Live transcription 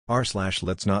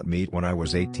Let's not meet. When I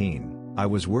was 18, I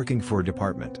was working for a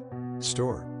department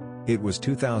store. It was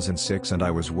 2006 and I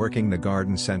was working the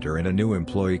garden center and a new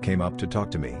employee came up to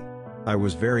talk to me. I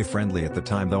was very friendly at the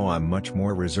time, though I'm much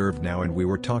more reserved now, and we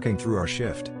were talking through our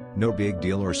shift. No big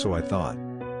deal, or so I thought.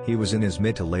 He was in his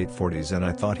mid to late 40s and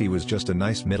I thought he was just a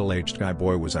nice middle-aged guy.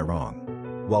 Boy, was I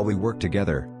wrong. While we worked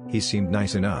together, he seemed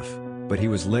nice enough, but he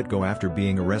was let go after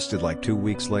being arrested like 2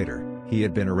 weeks later. He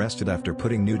had been arrested after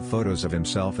putting nude photos of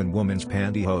himself and women's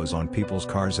pantyhose on people's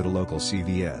cars at a local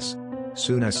CVS.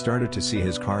 Soon I started to see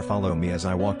his car follow me as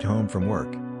I walked home from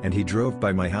work, and he drove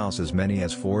by my house as many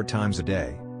as 4 times a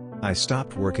day. I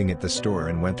stopped working at the store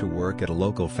and went to work at a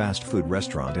local fast food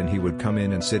restaurant, and he would come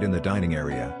in and sit in the dining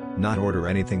area, not order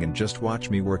anything, and just watch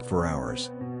me work for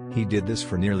hours. He did this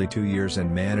for nearly 2 years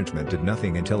and management did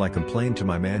nothing until I complained to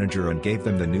my manager and gave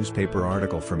them the newspaper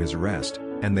article from his arrest,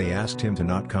 and they asked him to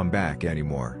not come back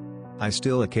anymore. I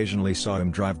still occasionally saw him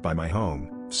drive by my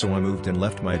home, so I moved and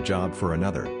left my job for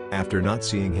another. After not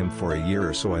seeing him for a year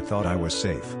or so, I thought I was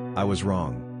safe. I was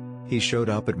wrong. He showed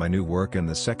up at my new work, and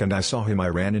the second I saw him I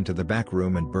ran into the back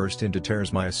room and burst into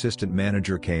tears. My assistant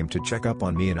manager came to check up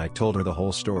on me and I told her the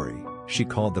whole story. She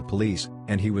called the police,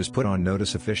 and he was put on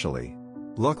notice officially.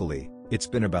 Luckily, it's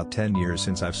been about 10 years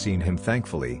since I've seen him,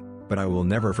 thankfully, but I will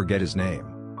never forget his name.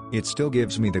 It still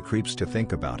gives me the creeps to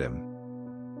think about him.